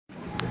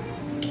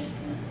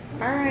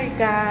Alright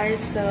guys,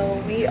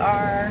 so we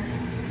are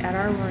at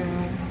our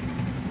room.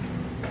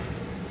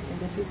 And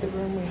this is the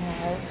room we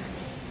have.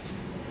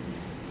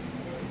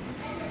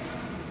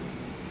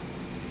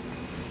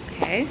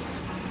 Okay.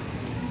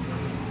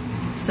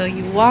 So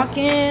you walk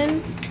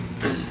in,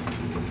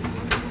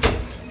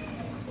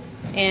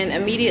 and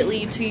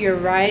immediately to your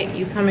right,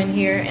 you come in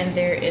here and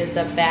there is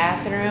a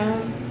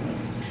bathroom.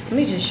 Let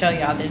me just show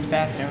y'all this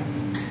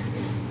bathroom.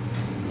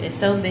 It's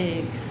so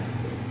big.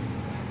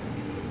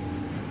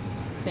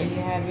 Then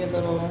you have your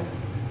little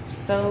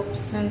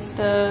soaps and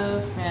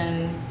stuff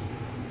and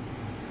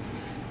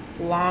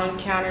long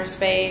counter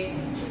space.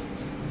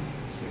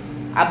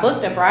 I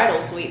booked a bridal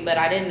suite, but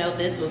I didn't know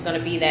this was gonna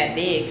be that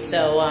big.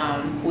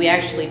 So we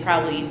actually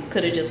probably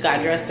could have just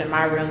got dressed in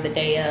my room the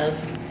day of.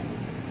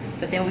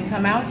 But then we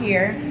come out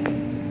here.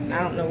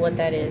 I don't know what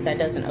that is. That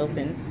doesn't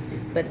open.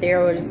 But there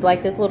was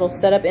like this little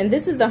setup. And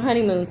this is the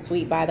honeymoon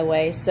suite, by the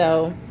way.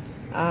 So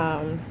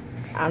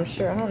I'm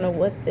sure, I don't know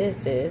what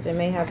this is. It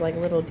may have like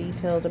little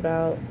details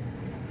about.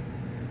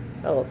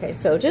 Oh, okay.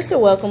 So just a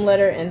welcome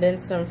letter and then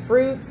some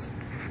fruits.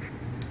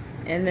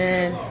 And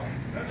then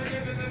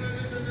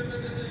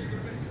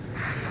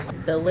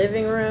the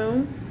living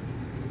room.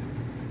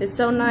 It's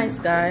so nice,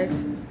 guys.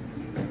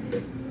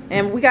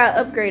 And we got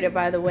upgraded,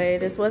 by the way.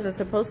 This wasn't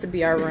supposed to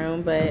be our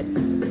room, but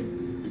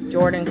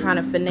Jordan kind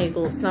of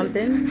finagled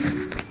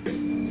something.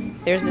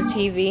 There's a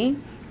TV.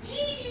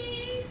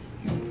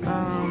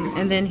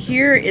 And then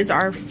here is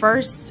our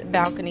first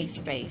balcony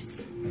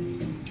space.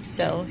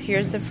 So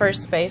here's the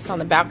first space on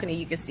the balcony.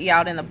 You can see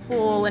out in the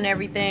pool and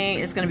everything.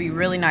 It's gonna be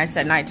really nice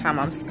at nighttime.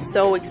 I'm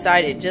so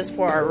excited just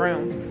for our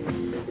room.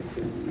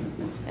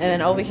 And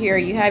then over here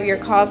you have your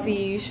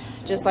coffees,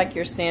 just like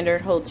your standard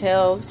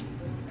hotels.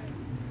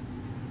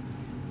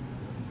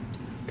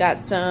 Got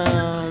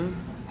some,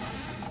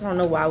 I don't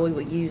know why we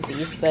would use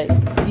these, but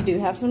you do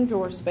have some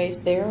drawer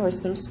space there or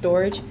some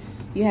storage.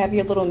 You have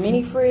your little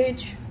mini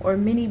fridge or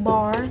mini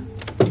bar.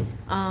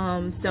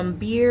 Some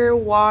beer,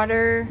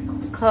 water,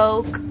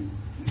 Coke.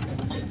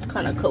 What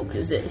kind of Coke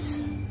is this?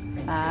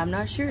 I'm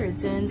not sure.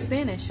 It's in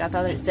Spanish. I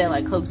thought it said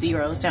like Coke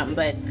Zero or something,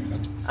 but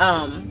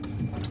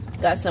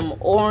got some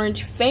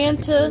orange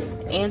Fanta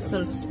and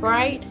some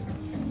Sprite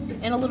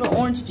and a little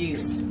orange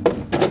juice.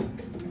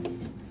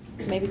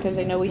 Maybe because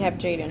they know we have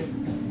Jaden.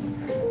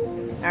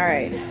 All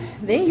right,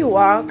 then you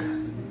walk,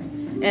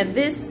 and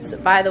this,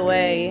 by the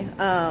way,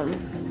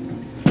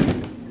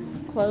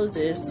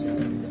 closes.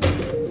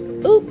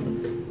 Oop.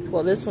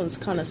 Well, this one's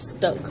kind of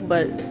stuck,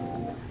 but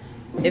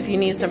if you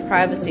need some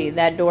privacy,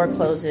 that door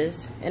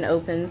closes and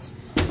opens,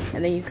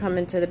 and then you come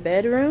into the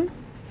bedroom.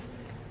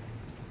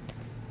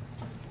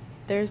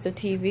 There's the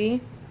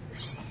TV.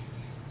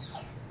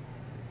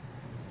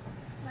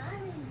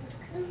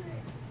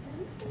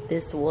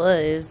 This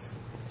was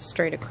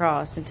straight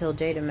across until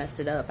Jada messed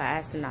it up. I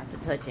asked him not to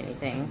touch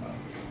anything.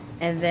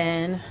 And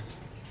then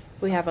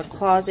we have a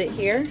closet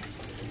here.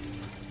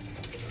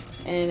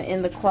 And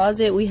in the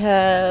closet we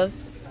have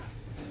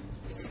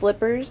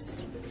slippers.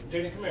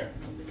 Jada, come here.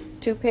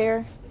 2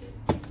 pair.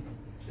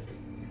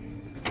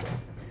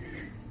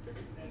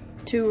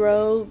 2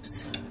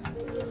 robes.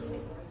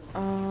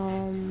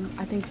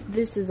 I think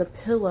this is a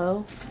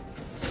pillow.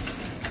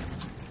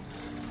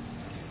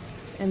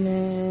 And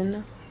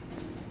then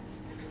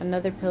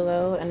another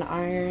pillow, an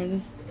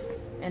iron,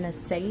 and a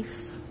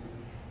safe.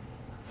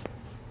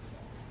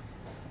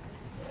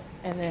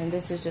 And then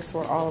this is just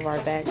where all of our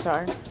bags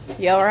are.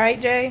 You alright,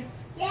 Jay?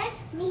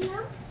 Yes,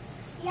 Mia.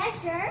 Yes,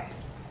 sir.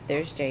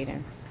 There's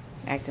Jaden,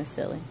 acting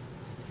silly.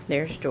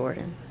 There's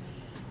Jordan.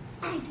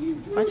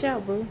 Watch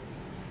out, boo.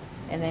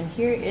 And then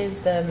here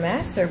is the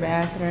master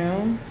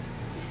bathroom.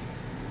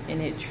 And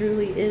it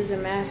truly is a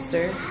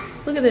master.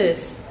 Look at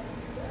this.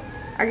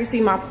 I can see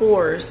my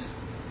pores.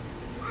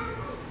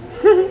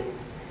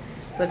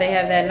 But they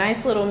have that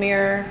nice little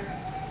mirror.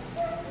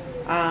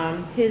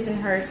 His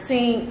and her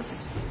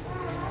sinks.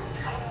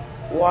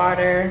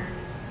 Water,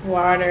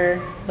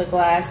 the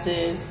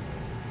glasses.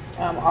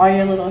 All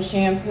your little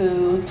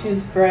shampoo,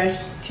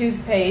 toothbrush,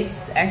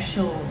 toothpaste,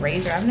 actual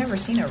razor. I've never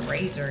seen a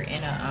razor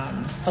in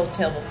a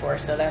hotel before,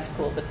 so that's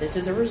cool. But this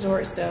is a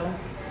resort, so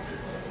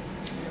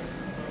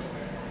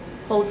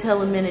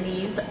hotel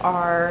amenities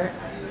are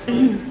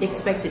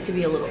expected to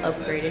be a little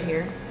upgraded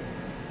here.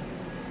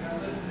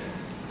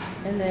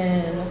 And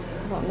then,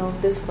 I don't know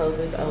if this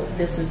closes. Oh,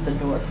 this is the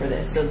door for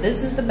this. So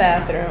this is the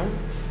bathroom.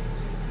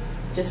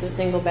 Just a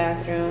single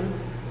bathroom.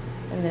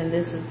 And then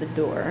this is the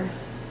door.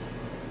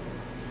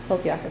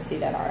 Hope y'all can see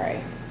that all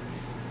right.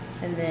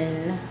 And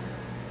then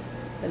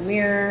the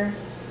mirror.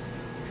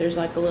 There's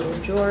like a little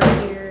drawer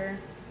here.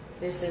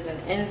 This is an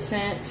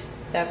incense.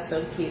 That's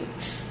so cute.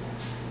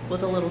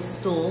 With a little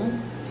stool,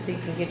 so you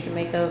can get your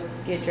makeup,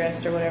 get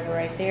dressed or whatever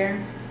right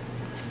there.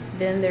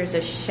 Then there's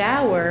a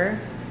shower,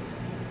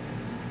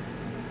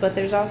 but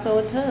there's also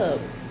a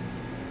tub.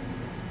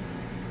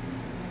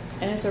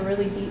 And it's a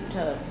really deep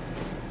tub.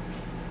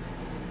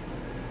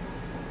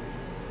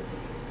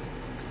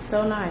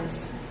 So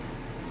nice.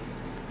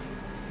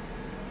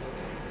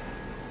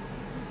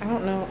 I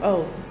don't know.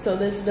 Oh, so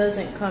this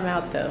doesn't come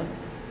out though.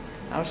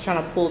 I was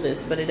trying to pull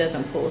this, but it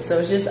doesn't pull. So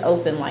it's just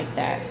open like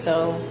that.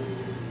 So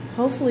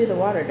hopefully the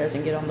water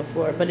doesn't get on the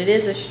floor. But it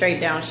is a straight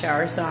down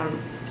shower, so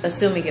I'm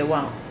assuming it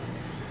won't.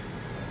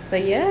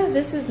 But yeah,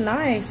 this is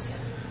nice.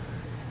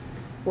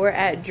 We're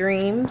at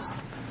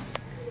Dreams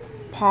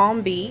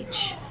Palm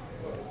Beach.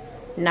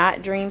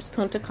 Not Dreams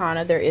Punta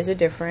Cana. There is a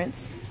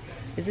difference.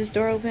 Is this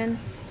door open?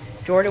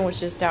 Jordan was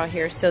just out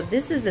here. So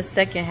this is the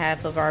second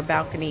half of our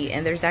balcony,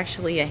 and there's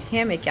actually a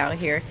hammock out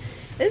here.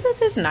 Isn't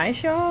this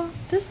nice, y'all?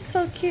 This is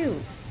so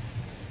cute.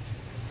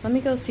 Let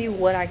me go see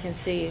what I can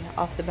see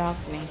off the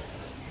balcony.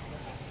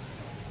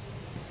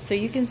 So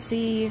you can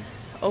see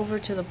over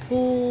to the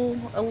pool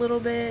a little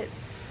bit.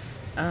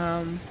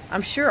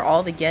 I'm sure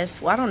all the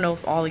guests, well, I don't know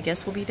if all the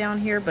guests will be down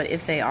here, but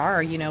if they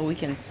are, you know, we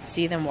can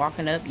see them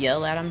walking up,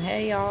 yell at them,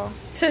 hey y'all.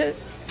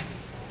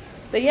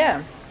 But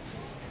yeah,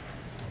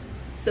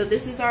 so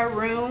this is our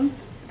room.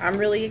 I'm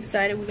really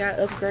excited. We got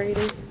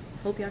upgraded.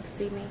 Hope y'all can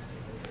see me.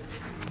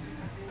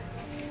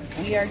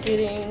 We are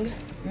getting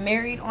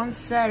married on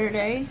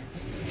Saturday.